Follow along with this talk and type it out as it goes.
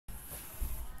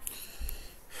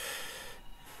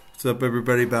What's up,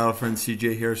 everybody? Battlefriend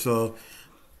CJ here. So,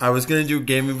 I was going to do a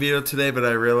gaming video today, but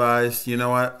I realized, you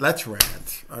know what? Let's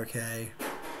rant, okay?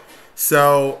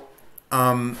 So,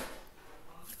 I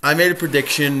made a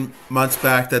prediction months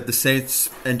back that the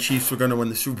Saints and Chiefs were going to win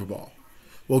the Super Bowl.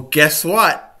 Well, guess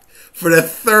what? For the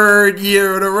third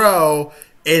year in a row,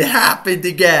 it happened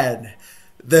again.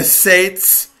 The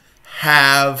Saints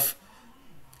have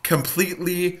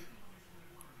completely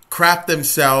crap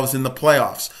themselves in the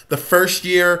playoffs. The first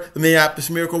year, the Minneapolis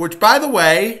Miracle, which, by the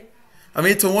way, I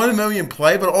mean, it's a 1 in a million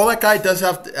play, but all that guy does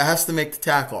has to make the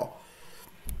tackle.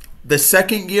 The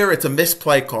second year, it's a missed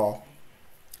play call.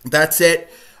 That's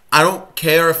it. I don't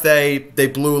care if they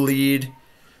blew a lead.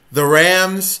 The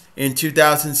Rams in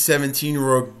 2017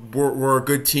 were a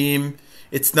good team.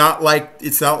 It's not like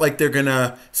they're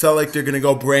gonna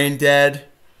go brain dead.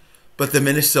 But the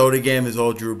Minnesota game is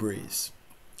all Drew Brees.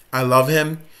 I love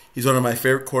him. He's one of my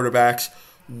favorite quarterbacks.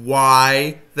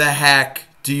 Why the heck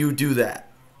do you do that?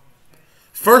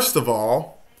 First of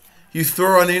all, you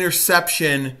throw an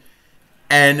interception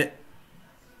and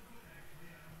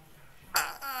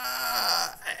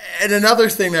another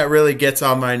thing that really gets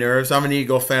on my nerves. I'm an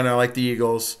Eagle fan. I like the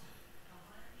Eagles.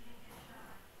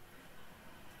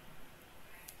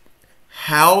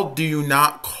 How do you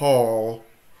not call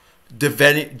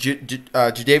Jadeveon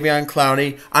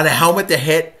Clowney on a helmet to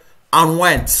hit on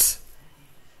Wentz?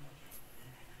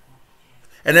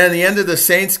 And then the end of the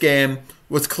Saints game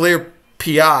was clear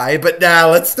PI, but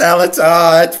it's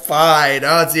fine.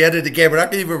 Oh, it's the end of the game. We're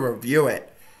not going to even review it.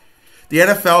 The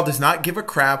NFL does not give a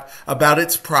crap about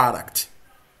its product.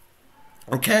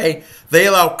 Okay? They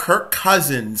allow Kirk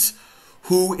Cousins,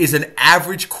 who is an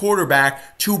average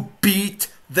quarterback, to beat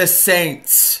the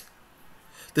Saints.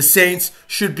 The Saints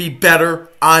should be better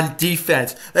on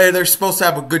defense. They're supposed to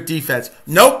have a good defense.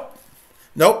 Nope.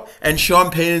 And Sean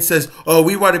Payton says, oh,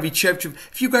 we want to be championship.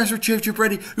 If you guys were championship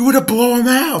ready, we would have blown them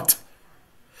out.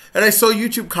 And I saw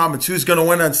YouTube comments, who's going to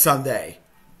win on Sunday?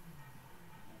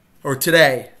 Or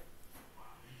today?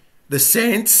 The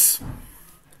Saints?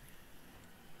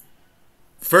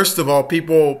 First of all,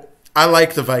 I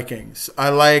like the Vikings.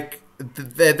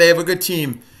 They have a good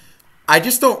team. I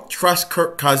just don't trust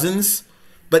Kirk Cousins.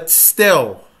 But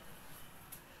still,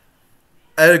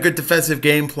 I had a good defensive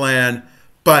game plan.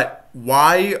 But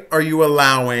why are you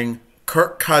allowing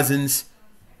Kirk Cousins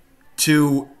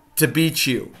to beat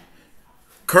you?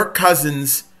 Kirk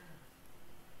Cousins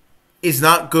is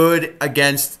not good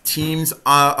against teams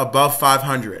above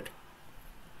 500.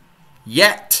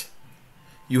 Yet,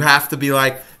 you have to be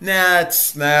like,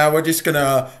 we're just going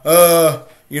to,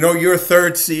 you're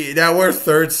third seed. Now we're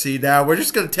third seed. Now we're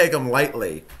just going to take them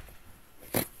lightly.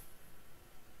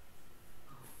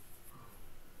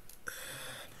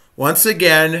 Once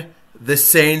again, the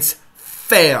Saints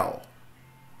fail.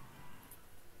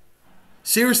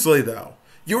 Seriously, though,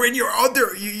 you're in your own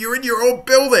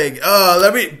building.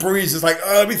 Breeze is like,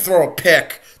 let me throw a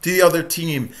pick to the other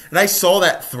team, and I saw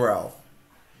that throw.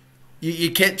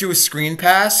 You can't do a screen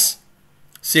pass.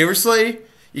 Seriously,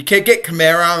 you can't get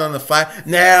Kamara on the fly.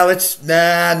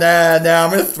 I'm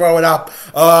gonna throw it up.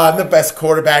 I'm the best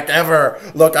quarterback ever.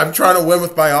 Look, I'm trying to win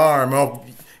with my arm. Oh,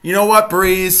 you know what,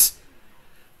 Breeze?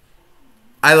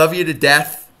 I love you to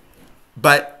death,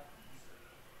 but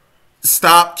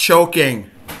stop choking.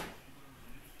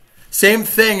 Same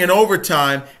thing in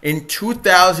overtime in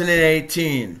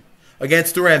 2018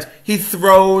 against the Rams. He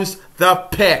throws the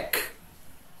pick.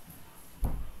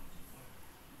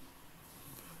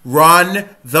 Run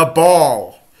the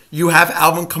ball. You have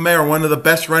Alvin Kamara, one of the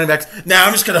best running backs. Now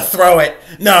I'm just going to throw it.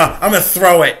 No, I'm going to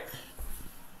throw it.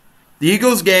 The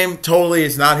Eagles game totally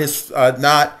is not his,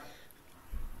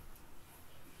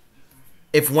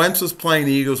 if Wentz was playing,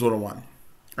 the Eagles would have won.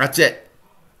 That's it.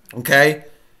 Okay?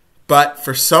 But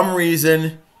for some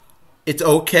reason, it's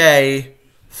okay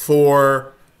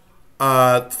for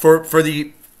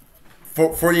the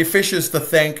officials to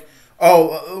think,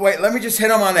 oh, wait, let me just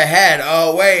hit him on the head.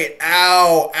 Oh, wait,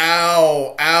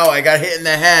 ow, I got hit in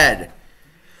the head.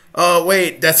 Oh,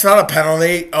 wait, that's not a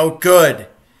penalty. Oh, good.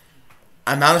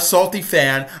 I'm not a salty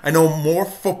fan. I know more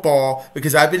football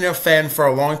because I've been a fan for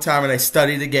a long time and I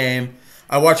study the game.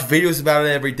 I watch videos about it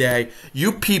every day.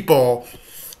 You people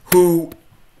who...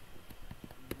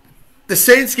 The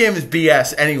Saints game is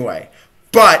BS anyway.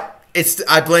 But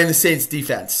I blame the Saints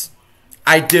defense.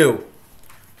 I do.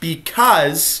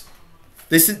 Because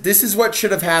this is what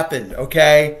should have happened,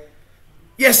 okay?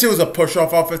 Yes, it was a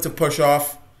push-off, offensive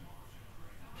push-off.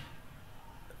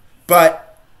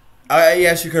 But,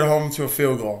 yes, you could hold them to a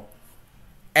field goal.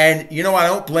 And, you know, I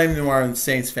don't blame the New Orleans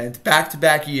Saints fans.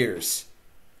 Back-to-back years.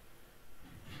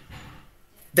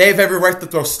 They have every right to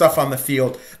throw stuff on the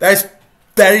field. That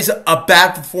is a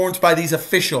bad performance by these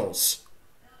officials.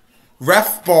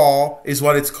 Ref ball is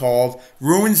what it's called.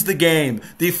 Ruins the game.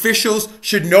 The officials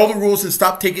should know the rules and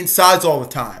stop taking sides all the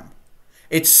time.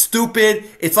 It's stupid.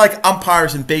 It's like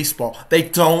umpires in baseball. They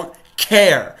don't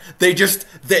care. They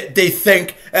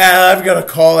think, I'm going to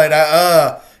call it.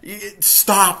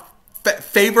 Stop.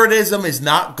 Favoritism is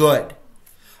not good.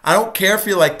 I don't care if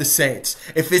you're like the Saints.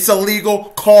 If it's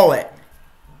illegal, call it.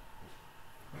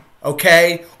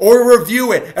 Okay? Or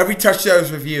review it. Every touchdown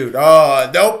is reviewed.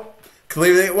 Oh, nope.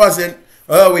 Clearly it wasn't.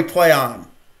 Oh, we play on.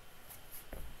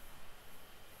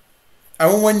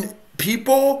 And when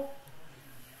people...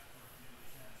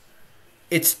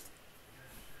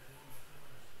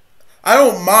 I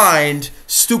don't mind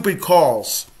stupid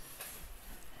calls.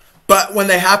 But when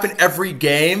they happen every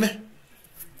game,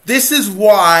 this is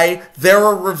why there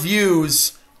are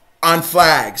reviews on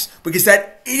flags. Because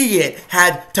that idiot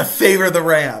had to favor the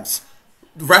Rams.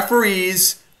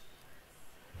 Referees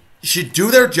should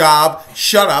do their job,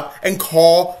 shut up, and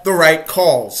call the right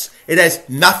calls. It has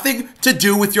nothing to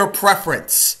do with your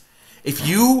preference. If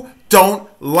you don't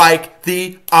like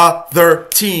the other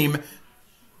team,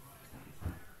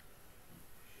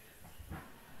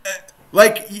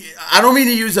 like, I don't mean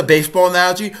to use a baseball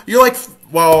analogy. You're like,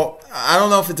 well, I don't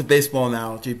know if it's a baseball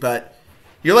analogy, but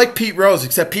you're like Pete Rose,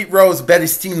 except Pete Rose bet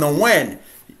his team to win.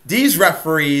 These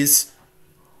referees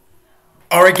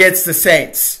are against the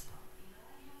Saints.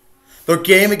 The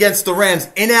game against the Rams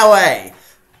in L.A.,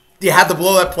 you had to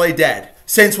blow that play dead.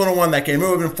 Saints would have won that game. It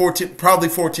would have been probably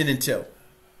 14-2.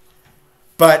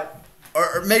 But,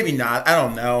 or maybe not. I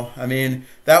don't know. I mean,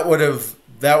 that would have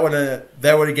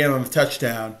given them a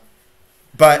touchdown.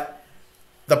 But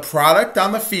the product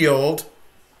on the field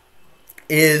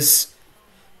is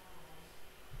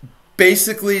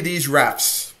basically these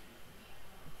refs.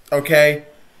 Okay?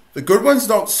 The good ones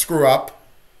don't screw up,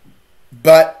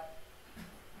 but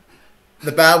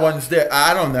the bad ones did.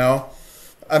 I don't know.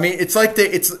 I mean, it's like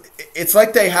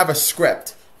they have a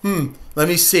script. Let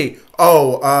me see.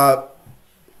 Oh,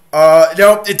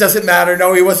 nope, it doesn't matter.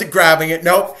 No, he wasn't grabbing it.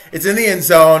 Nope, it's in the end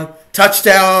zone.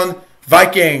 Touchdown,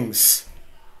 Vikings.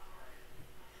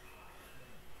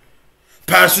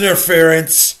 Pass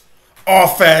interference.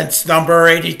 Offense, number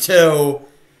 82.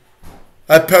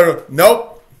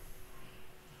 Nope.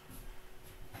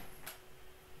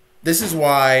 This is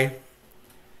why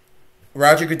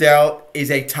Roger Goodell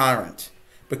is a tyrant,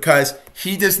 because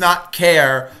he does not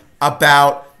care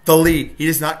about the league. He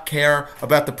does not care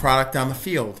about the product on the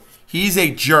field. He's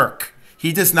a jerk.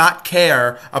 He does not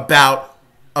care about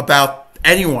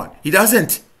anyone. He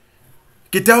doesn't.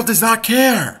 Goodell does not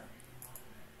care.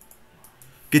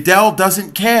 Goodell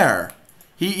doesn't care.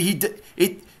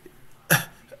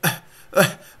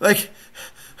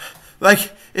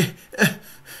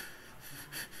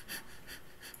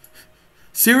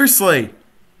 Seriously.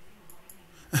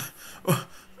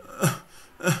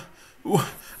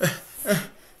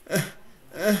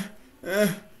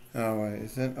 Oh, wait.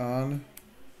 Is it on?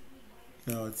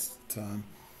 No, it's on.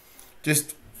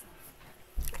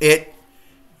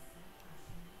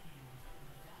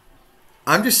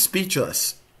 I'm just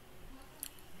speechless.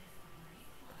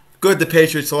 Good, the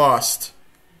Patriots lost.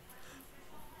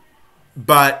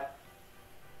 But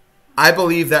I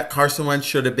believe that Carson Wentz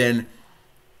should have been,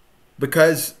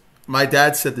 because my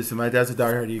dad said this, and my dad's a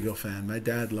diehard Eagle fan. My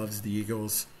dad loves the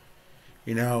Eagles.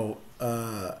 You know,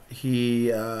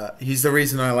 he's the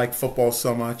reason I like football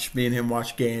so much. Me and him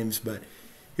watch games, but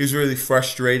he was really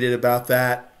frustrated about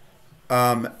that.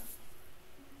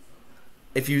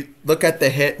 If you look at the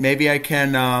hit, maybe I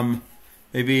can,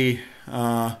 maybe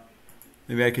I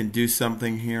can do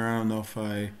something here. I don't know if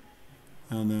I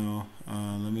don't know.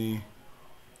 Let me.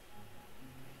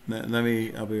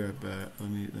 I'll be right back. Let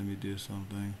me do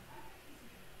something.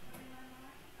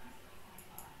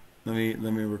 Let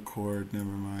me record. Never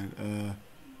mind.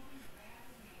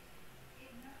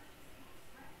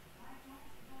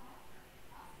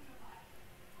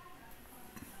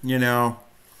 You know,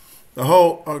 the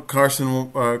whole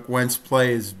Carson Wentz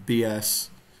play is BS.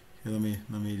 Here, let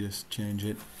me just change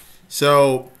it.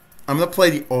 So I'm gonna play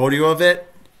the audio of it.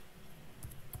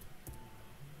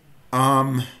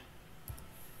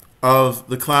 Of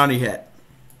the Clowney hit.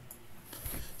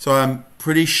 So I'm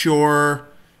pretty sure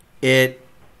it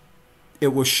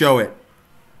will show it.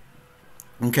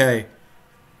 Okay.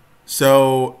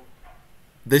 So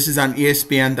this is on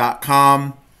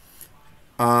ESPN.com.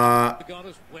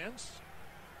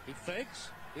 He fakes,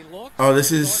 he looks,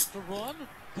 this is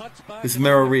This is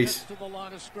Merrill Reese.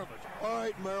 All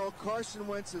right, Merrill, Carson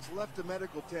Wentz has left the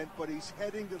medical tent, but he's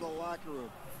heading to the locker room.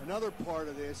 Another part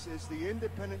of this is the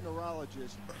independent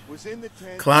neurologist was in the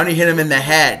tent. Clowney hit him in the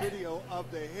head. Video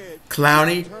of the hit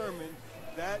Clowney determined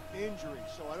that injury.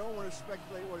 So I don't want to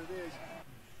speculate what it is.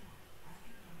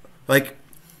 Like,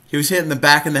 he was hit in the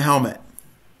back of the helmet.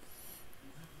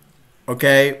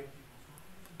 Okay?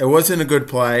 It wasn't a good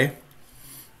play.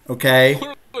 Okay?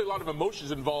 Clearly a lot of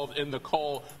emotions involved in the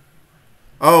call.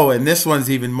 Oh, and this one's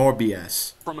even more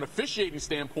BS. From an officiating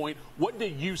standpoint, what do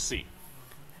you see?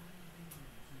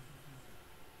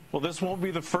 Well, this won't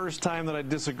be the first time that I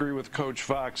disagree with Coach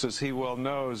Fox, as he well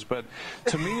knows, but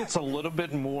to me it's a little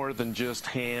bit more than just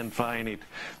hand finding.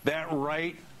 That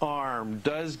right arm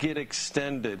does get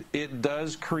extended. It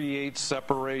does create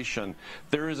separation.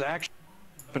 There is action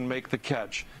and make the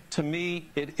catch. To me,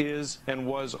 it is and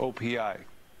was OPI.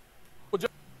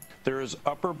 There is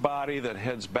upper body that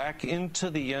heads back into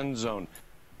the end zone.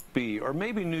 Or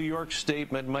maybe New York's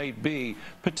statement might be,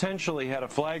 potentially had a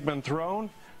flag been thrown,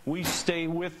 we stay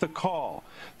with the call.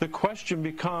 The question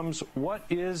becomes, what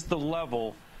is the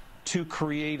level to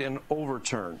create an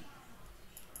overturn?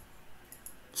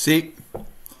 See?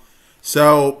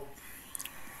 So,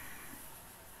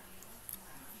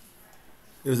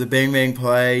 it was a bang-bang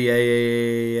play.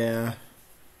 Yeah.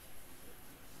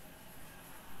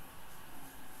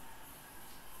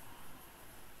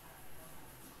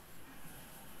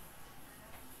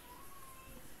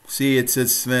 See, it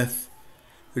says Smith.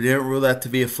 We didn't rule that to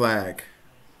be a flag.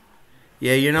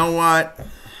 Yeah, you know what?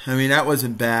 I mean, that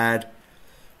wasn't bad.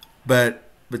 But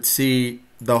see,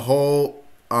 the whole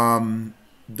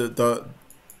the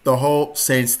whole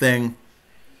Saints thing,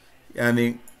 I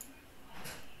mean,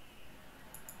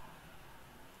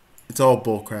 it's all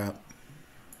bullcrap.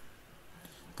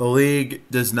 The league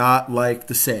does not like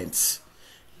the Saints.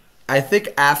 I think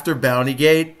after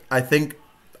Bountygate, I think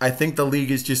the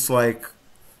league is just like,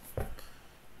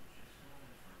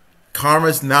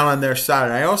 karma's not on their side.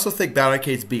 I also think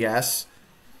Bountygate's BS.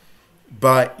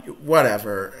 But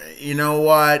whatever. You know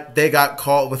what? They got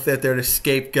caught with it. They're the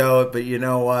scapegoat. But you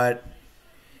know what?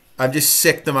 I'm just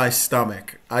sick to my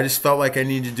stomach. I just felt like I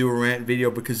needed to do a rant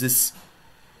video because this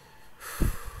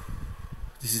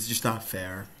is just not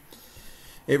fair.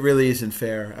 It really isn't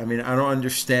fair. I mean, I don't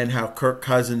understand how Kirk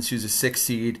Cousins, who's a 6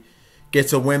 seed,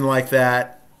 gets a win like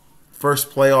that.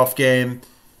 First playoff game.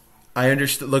 I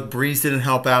understood. Look, Breeze didn't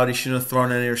help out. He shouldn't have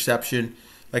thrown an interception.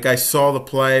 Like, I saw the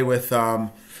play with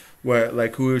where,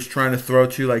 like, who he was trying to throw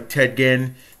to, like Ted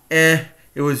Ginn. It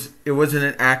wasn't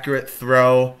an accurate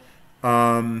throw.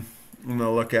 I'm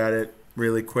gonna look at it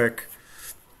really quick.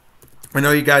 I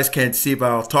know you guys can't see,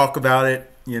 but I'll talk about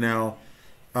it. You know,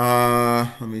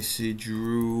 let me see.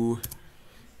 Drew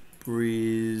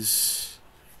Brees.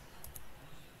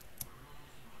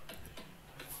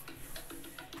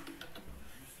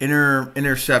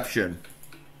 Interception.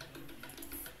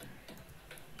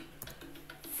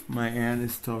 My aunt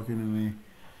is talking to me.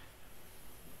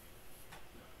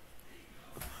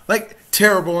 Like,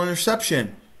 terrible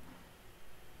interception.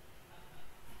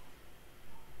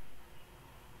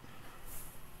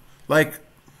 Like,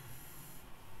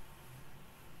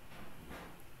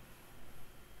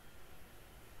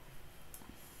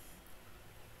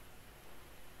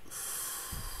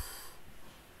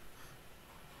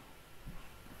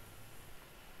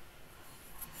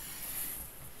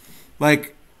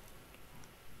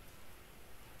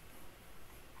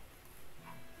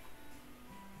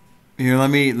 here,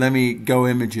 let me go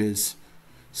images.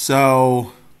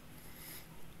 So,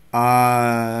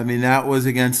 I mean, that was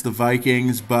against the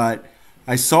Vikings, but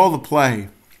I saw the play.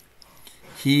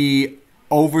 He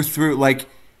overthrew, like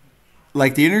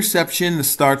the interception to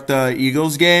start the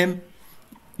Eagles game,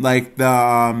 like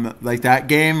that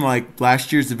game, like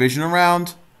last year's divisional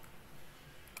round.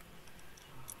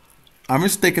 I'm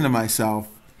just thinking to myself,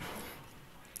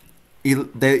 he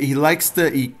likes to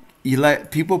he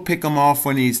let people pick him off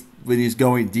when he's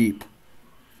going deep,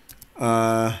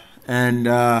 and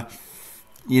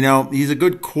you know, he's a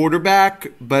good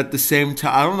quarterback, but at the same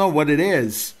time, I don't know what it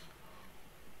is.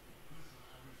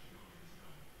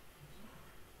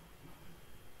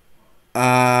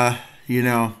 You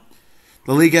know,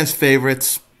 the league has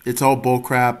favorites. It's all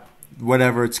bullcrap,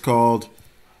 whatever it's called.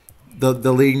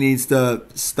 The league needs to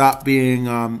stop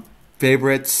being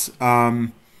favorites.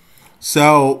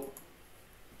 So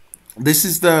this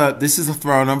is a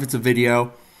throw. I don't know if it's a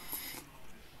video.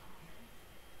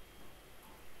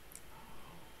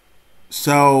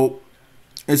 So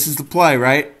this is the play,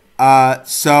 right?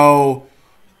 So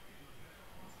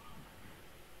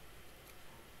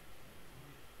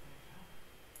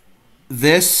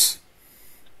this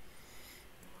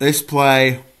this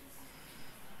play,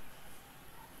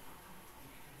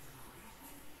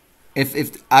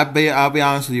 if I'll be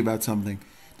honest with you about something.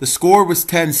 The score was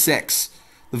 10-6.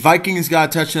 The Vikings got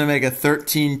a touchdown to make it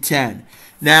 13-10.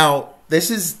 Now, this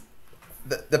is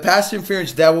the pass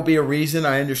interference. That will be a reason.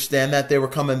 I understand that they were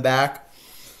coming back,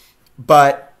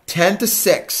 but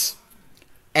 10-6,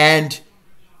 and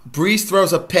Breeze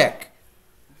throws a pick.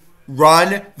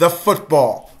 Run the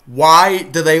football. Why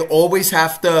do they always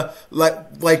have to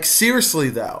like seriously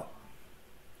though?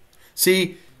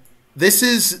 See,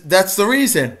 that's the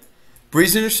reason.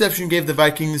 Breeze interception gave the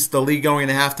Vikings the lead going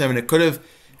into halftime, and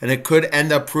it could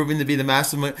end up proving to be the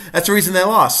massive. That's the reason they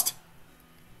lost.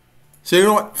 So you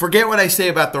know what? Forget what I say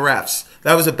about the refs.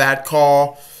 That was a bad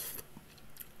call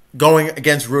going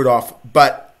against Rudolph.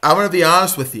 But I'm going to be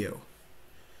honest with you.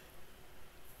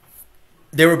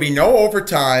 There would be no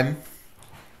overtime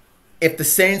if the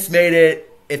Saints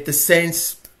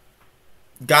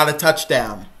got a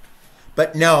touchdown.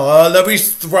 But no, let me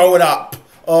throw it up.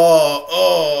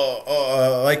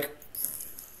 Like,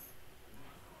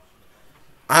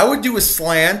 I would do a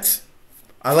slant.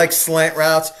 I like slant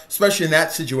routes, especially in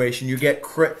that situation. You get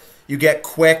quick. You get.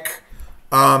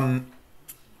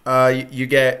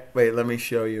 Wait, let me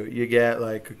show you. You get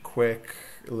like a quick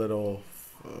little.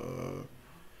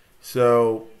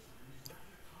 So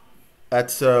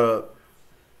that's how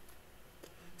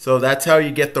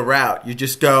you get the route. You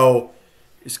just go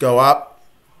up,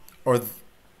 or you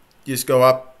just go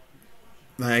up.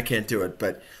 I can't do it,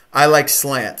 but I like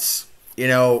slants.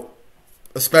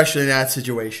 Especially in that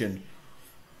situation.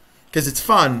 Because it's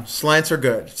fun. Slants are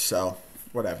good. So,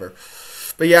 whatever.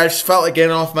 But yeah, I just felt like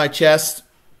getting off my chest.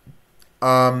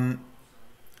 Yeah,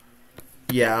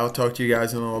 I'll talk to you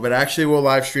guys in a little bit. Actually, we'll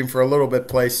live stream for a little bit,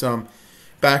 play some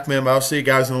Backman. But I'll see you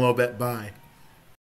guys in a little bit. Bye.